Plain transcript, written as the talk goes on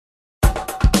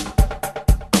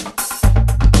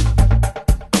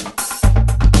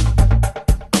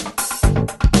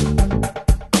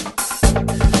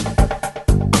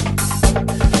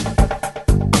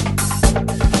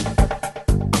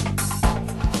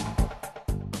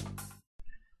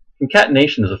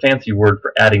Concatenation is a fancy word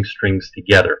for adding strings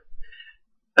together.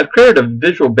 I've created a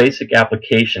Visual Basic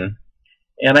application,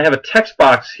 and I have a text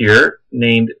box here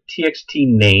named txt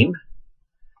name,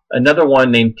 another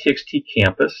one named txt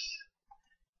campus,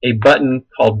 a button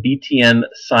called btn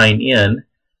sign in,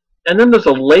 and then there's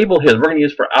a label here that we're going to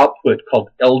use for output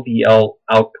called LDL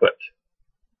output.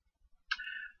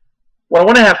 What I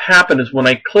want to have happen is when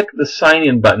I click the sign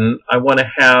in button, I want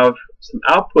to have some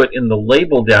output in the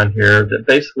label down here that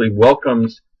basically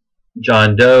welcomes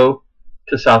John Doe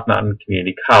to South Mountain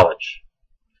Community College.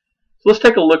 So let's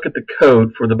take a look at the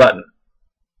code for the button.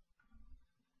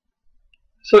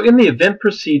 So in the event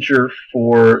procedure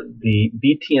for the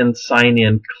btn sign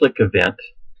in click event,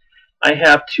 I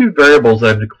have two variables that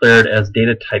I've declared as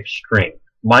data type string,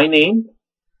 my name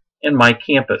and my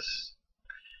campus.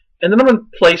 And then I'm going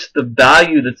to place the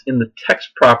value that's in the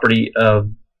text property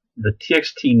of the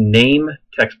txt name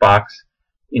text box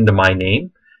into my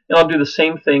name. And I'll do the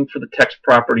same thing for the text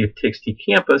property of txt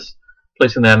campus,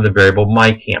 placing that in the variable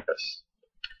my campus.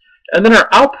 And then our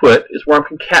output is where I'm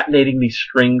concatenating these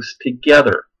strings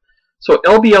together. So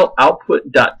LBL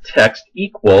output.text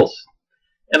equals,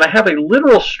 and I have a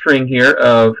literal string here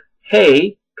of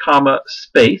hey, comma,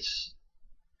 space,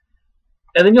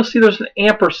 and then you'll see there's an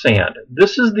ampersand.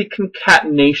 This is the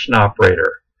concatenation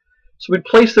operator. So we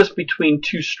place this between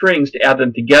two strings to add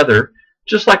them together,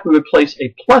 just like we would place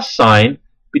a plus sign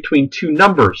between two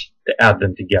numbers to add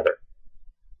them together.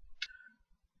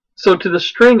 So to the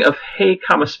string of hey,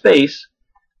 comma, space,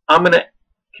 I'm going to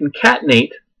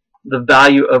concatenate the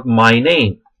value of my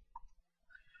name.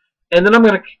 And then I'm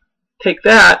going to take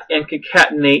that and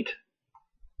concatenate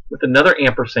with another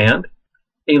ampersand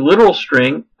a literal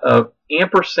string of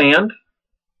ampersand,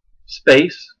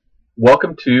 space,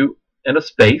 welcome to, and a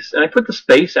space. And I put the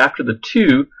space after the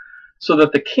to so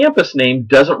that the campus name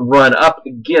doesn't run up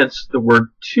against the word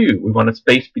to. We want a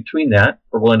space between that,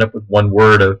 or we'll end up with one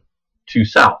word of to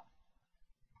south.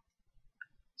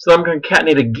 So I'm going to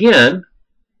concatenate again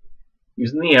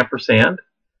using the ampersand,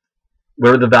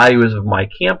 where the value is of my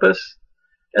campus.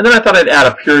 And then I thought I'd add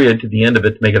a period to the end of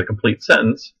it to make it a complete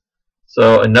sentence.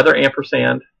 So another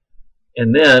ampersand,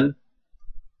 and then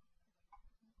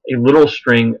a literal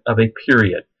string of a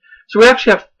period. So we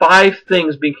actually have 5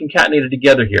 things being concatenated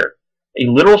together here. A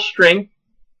literal string,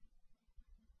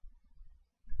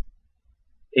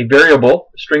 a variable,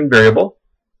 string variable,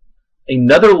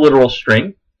 another literal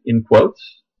string, in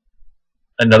quotes,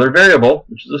 another variable,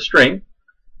 which is a string,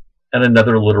 and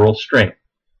another literal string.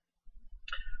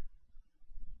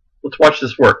 Let's watch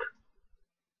this work.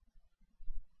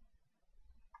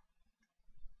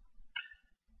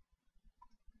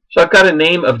 So I've got a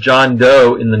name of John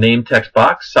Doe in the name text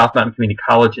box, South Mountain Community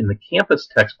College in the campus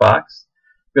text box.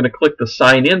 I'm going to click the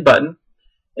sign in button,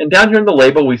 and down here in the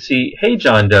label we see, hey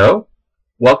John Doe,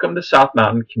 welcome to South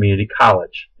Mountain Community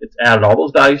College. It's added all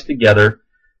those values together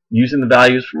using the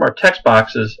values from our text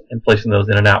boxes and placing those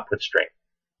in an output string.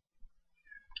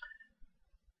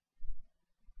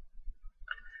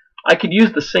 I could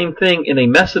use the same thing in a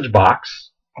message box.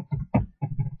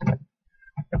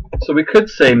 So we could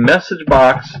say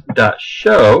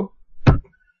messagebox.show,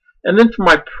 and then for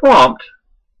my prompt,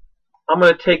 I'm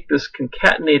going to take this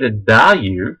concatenated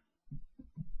value.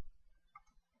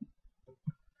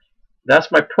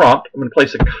 That's my prompt. I'm going to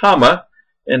place a comma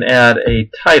and add a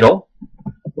title.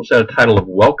 We'll add a title of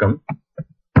welcome.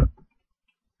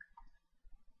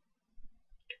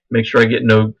 Make sure I get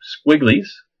no squigglies.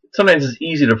 Sometimes it's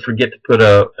easy to forget to put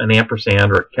an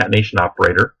ampersand or a concatenation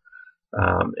operator.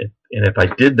 And if I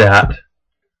did that,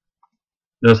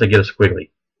 notice I get a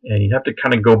squiggly. And you have to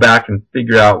kind of go back and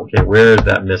figure out, okay, where is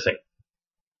that missing?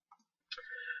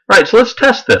 All right, so let's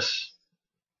test this.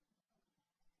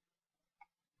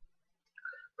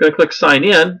 I'm going to click sign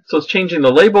in. So it's changing the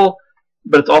label,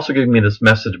 but it's also giving me this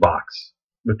message box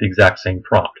with the exact same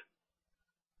prompt.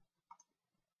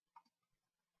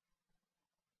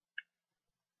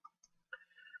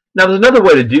 Now there's another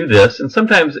way to do this, and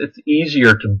sometimes it's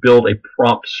easier to build a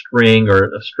prompt string or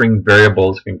a string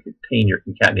variable that can contain your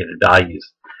concatenated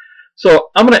values.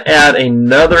 So I'm going to add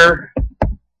another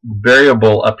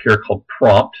variable up here called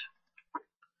prompt,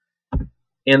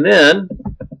 and then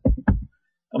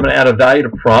I'm going to add a value to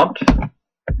prompt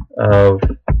of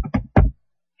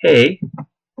hey,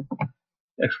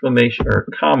 exclamation or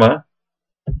comma,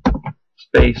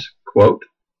 space, quote.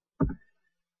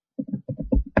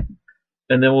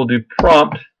 And then we'll do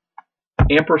prompt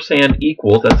ampersand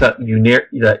equals, that's that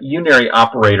unary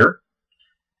operator.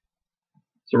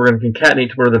 So we're going to concatenate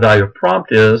to where the value of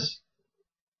prompt is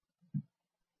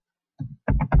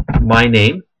my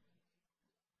name.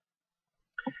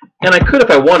 And I could, if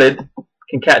I wanted,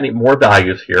 concatenate more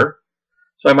values here.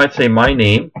 So I might say my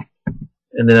name,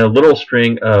 and then a little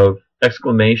string of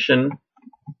exclamation,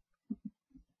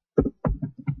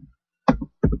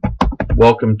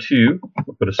 welcome to,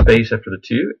 I'll put a space after the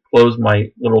 2, close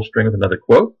my little string with another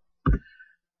quote. I'm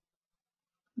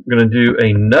going to do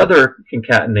another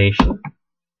concatenation.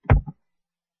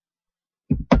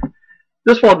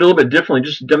 This one I'll do a little bit differently,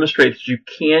 just to demonstrate that you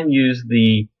can use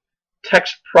the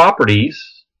text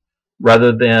properties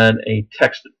rather than a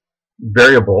text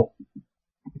variable.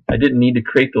 I didn't need to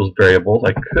create those variables.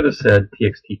 I could have said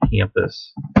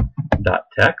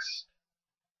txtcampus.text.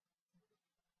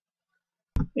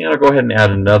 And I'll go ahead and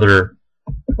add another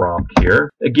prompt here.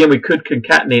 Again, we could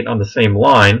concatenate on the same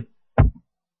line.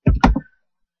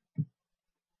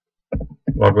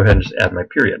 I'll go ahead and just add my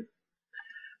period.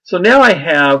 So now I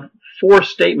have 4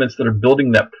 statements that are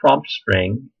building that prompt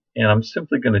string, and I'm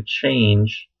simply going to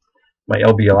change my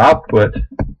LBL output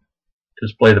to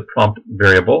display the prompt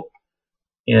variable.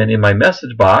 And in my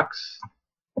message box,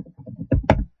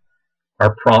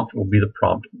 our prompt will be the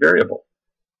prompt variable.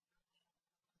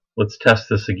 Let's test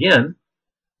this again.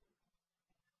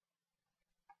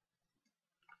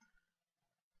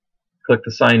 Click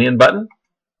the sign in button.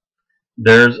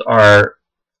 There's our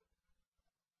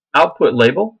output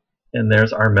label, and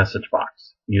there's our message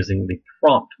box using the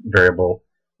prompt variable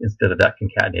instead of that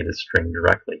concatenated string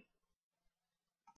directly.